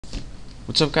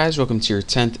What's up guys, welcome to your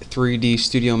 10th 3D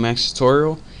Studio Max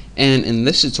tutorial, and in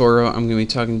this tutorial I'm going to be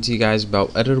talking to you guys about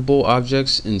editable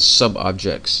objects and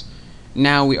sub-objects.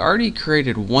 Now we already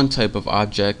created one type of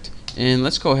object, and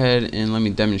let's go ahead and let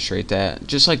me demonstrate that,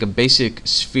 just like a basic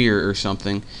sphere or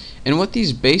something. And what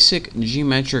these basic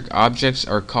geometric objects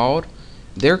are called,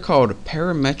 they're called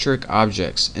parametric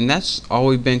objects, and that's all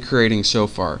we've been creating so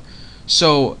far.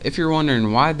 So if you're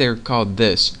wondering why they're called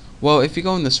this, well, if you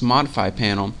go in this modify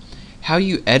panel, how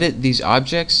you edit these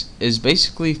objects is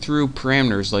basically through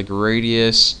parameters like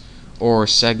radius or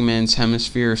segments,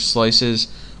 hemisphere,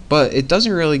 slices, but it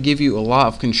doesn't really give you a lot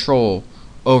of control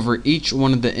over each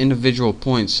one of the individual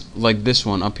points like this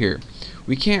one up here.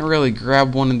 We can't really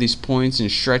grab one of these points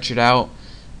and stretch it out,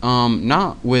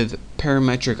 not with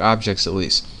parametric objects at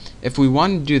least. If we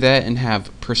want to do that and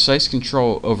have precise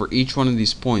control over each one of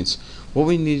these points, what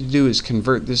we need to do is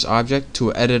convert this object to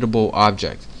an editable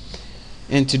object.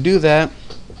 And to do that,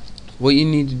 what you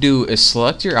need to do is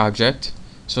select your object.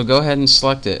 So go ahead and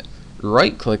select it,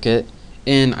 right click it,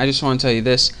 and I just want to tell you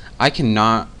this, I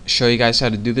cannot show you guys how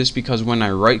to do this because when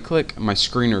I right click, my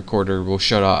screen recorder will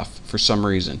shut off for some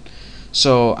reason.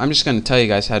 So I'm just going to tell you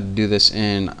guys how to do this,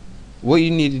 and what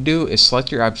you need to do is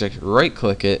select your object, right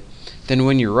click it, then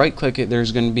when you right click it,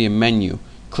 there's going to be a menu.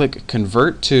 Click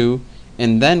convert to,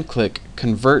 and then click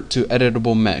convert to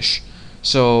editable mesh.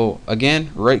 So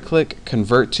again, right click,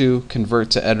 convert to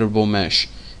editable mesh.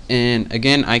 And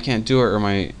again, I can't do it or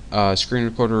my screen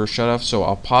recorder will shut off, so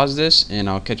I'll pause this and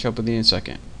I'll catch up with you in a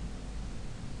second.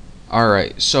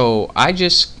 Alright, so I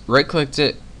just right clicked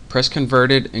it, pressed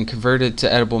converted, and converted to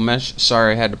editable mesh.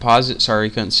 Sorry I had to pause it, sorry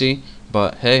you couldn't see,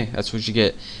 but hey, that's what you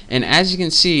get. And as you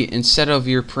can see, instead of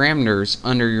your parameters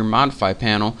under your modify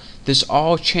panel, this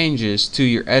all changes to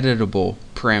your editable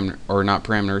parameter, or not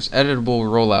parameters, editable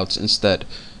rollouts instead.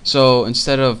 So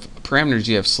instead of parameters,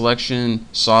 you have selection,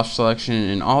 soft selection,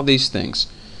 and all these things.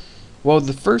 Well,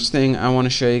 the first thing I want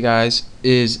to show you guys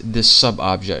is this sub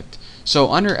object.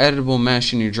 So under editable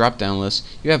mesh in your drop down list,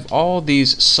 you have all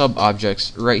these sub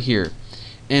objects right here.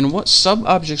 And what sub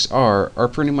objects are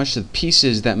pretty much the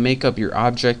pieces that make up your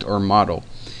object or model.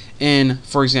 And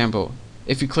for example,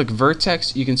 if you click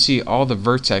vertex, you can see all the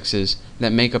vertexes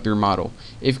that make up your model.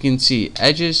 If you can see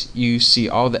edges, you see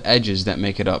all the edges that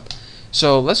make it up.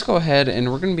 So let's go ahead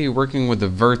and we're going to be working with the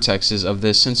vertexes of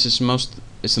this since it's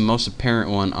the most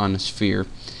apparent one on the sphere.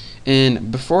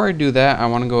 And before I do that, I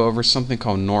want to go over something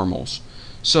called normals.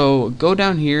 So go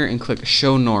down here and click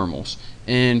show normals,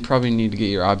 and probably need to get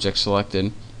your object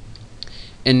selected.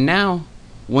 And now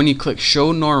when you click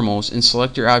show normals and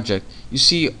select your object, you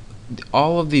see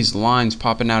all of these lines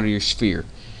popping out of your sphere.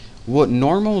 What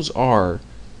normals are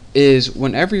is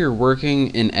whenever you're working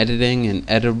in editing and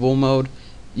editable mode,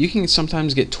 you can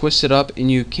sometimes get twisted up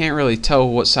and you can't really tell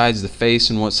what side's the face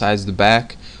and what side's the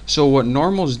back. So what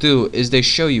normals do is they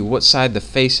show you what side the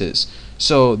face is.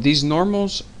 So these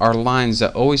normals are lines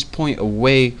that always point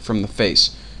away from the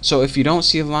face. So if you don't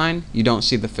see a line, you don't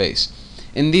see the face.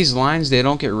 And these lines, they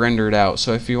don't get rendered out.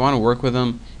 So if you want to work with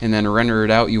them and then render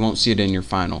it out, you won't see it in your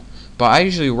final. But I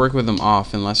usually work with them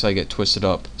off unless I get twisted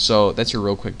up. So that's your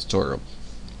real quick tutorial.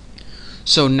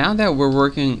 So now that we're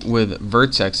working with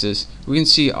vertexes, we can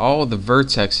see all the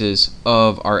vertexes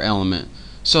of our element.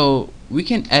 So we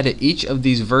can edit each of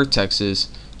these vertexes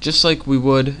just like we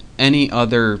would any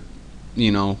other,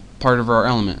 part of our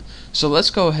element. So let's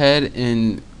go ahead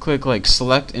and click like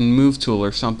select and move tool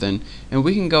or something, and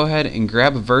we can go ahead and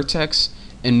grab a vertex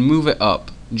and move it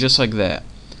up just like that.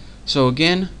 So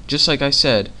again, just like I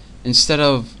said, instead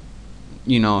of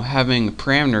having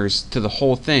parameters to the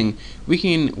whole thing, we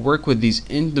can work with these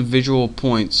individual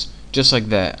points just like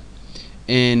that.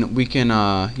 And we can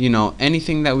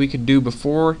anything that we could do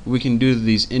before, we can do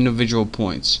these individual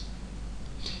points.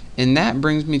 And that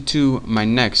brings me to my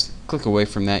next, click away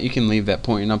from that, you can leave that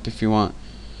pointing up if you want.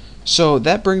 So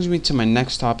that brings me to my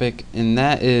next topic, and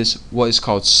that is what is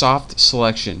called soft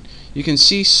selection. You can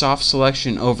see soft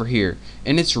selection over here,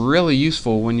 and it's really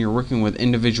useful when you're working with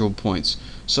individual points.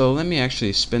 So let me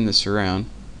actually spin this around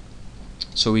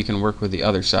so we can work with the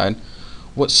other side.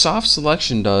 What soft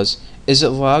selection does is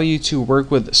it allow you to work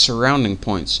with surrounding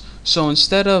points. So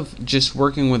instead of just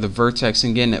working with a vertex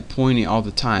and getting it pointy all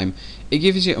the time, it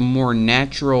gives you a more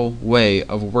natural way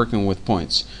of working with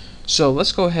points. So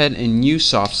let's go ahead and use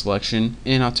soft selection,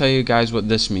 and I'll tell you guys what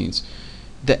this means.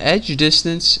 The edge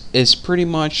distance is pretty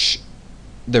much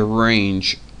the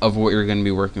range of what you're going to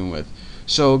be working with.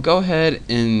 So go ahead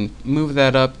and move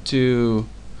that up to,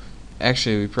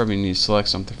 actually we probably need to select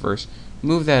something first.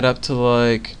 Move that up to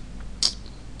like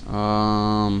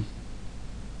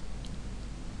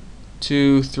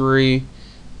 2, 3,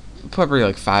 probably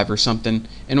like 5 or something.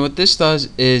 And what this does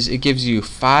is it gives you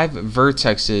 5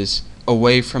 vertexes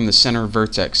away from the center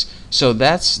vertex. So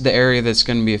that's the area that's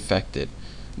going to be affected.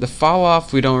 The fall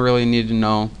off we don't really need to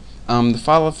know. The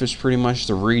fall off is pretty much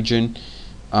the region,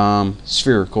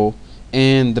 spherical,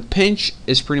 and the pinch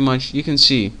is pretty much, you can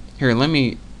see here. Let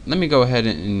me go ahead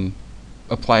and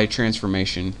apply a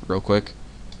transformation real quick.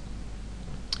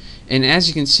 And as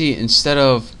you can see, instead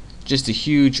of just a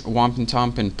huge whomping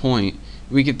tomping point,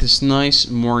 we get this nice,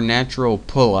 more natural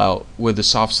pull out with the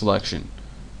soft selection.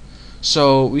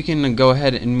 So we can go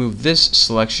ahead and move this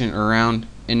selection around,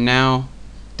 and now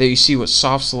that you see what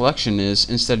soft selection is,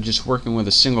 instead of just working with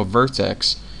a single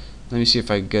vertex, let me see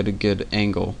if I get a good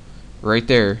angle right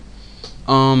there.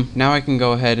 Now I can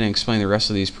go ahead and explain the rest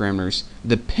of these parameters.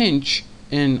 The pinch,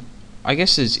 and I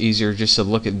guess it's easier just to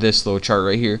look at this little chart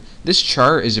right here. This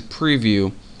chart is a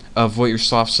preview of what your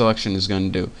soft selection is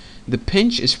going to do. The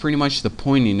pinch is pretty much the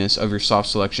pointiness of your soft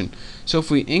selection. So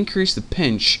if we increase the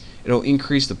pinch, it'll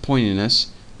increase the pointiness.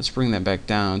 Let's bring that back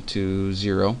down to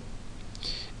 0.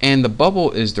 And the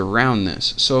bubble is the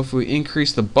roundness. So if we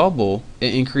increase the bubble,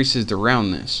 it increases the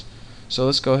roundness. So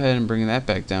let's go ahead and bring that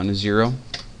back down to 0.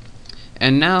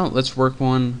 And now let's work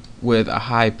one with a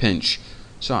high pinch.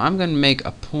 So I'm going to make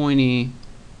a pointy,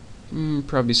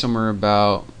 probably somewhere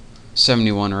about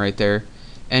 71 right there.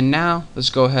 And now let's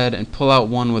go ahead and pull out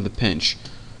one with a pinch.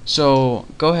 So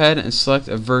go ahead and select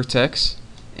a vertex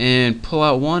and pull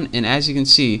out one, and as you can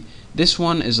see, this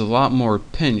one is a lot more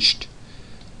pinched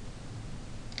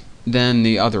than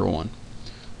the other one.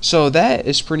 So that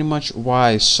is pretty much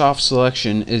why soft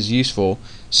selection is useful.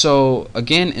 So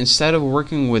again, instead of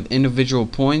working with individual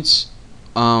points,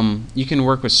 you can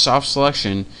work with soft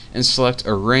selection and select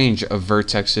a range of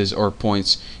vertexes or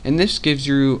points, and this gives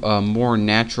you a more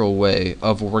natural way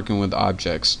of working with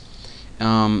objects.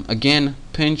 Again,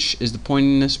 pinch is the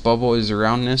pointiness, bubble is the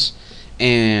roundness,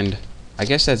 and I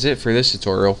guess that's it for this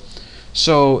tutorial.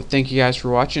 So thank you guys for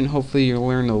watching. Hopefully you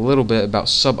learned a little bit about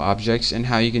sub-objects and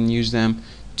how you can use them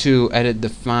to edit the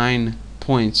fine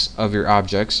points of your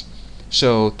objects.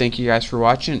 So thank you guys for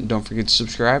watching. Don't forget to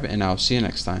subscribe, and I'll see you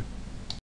next time.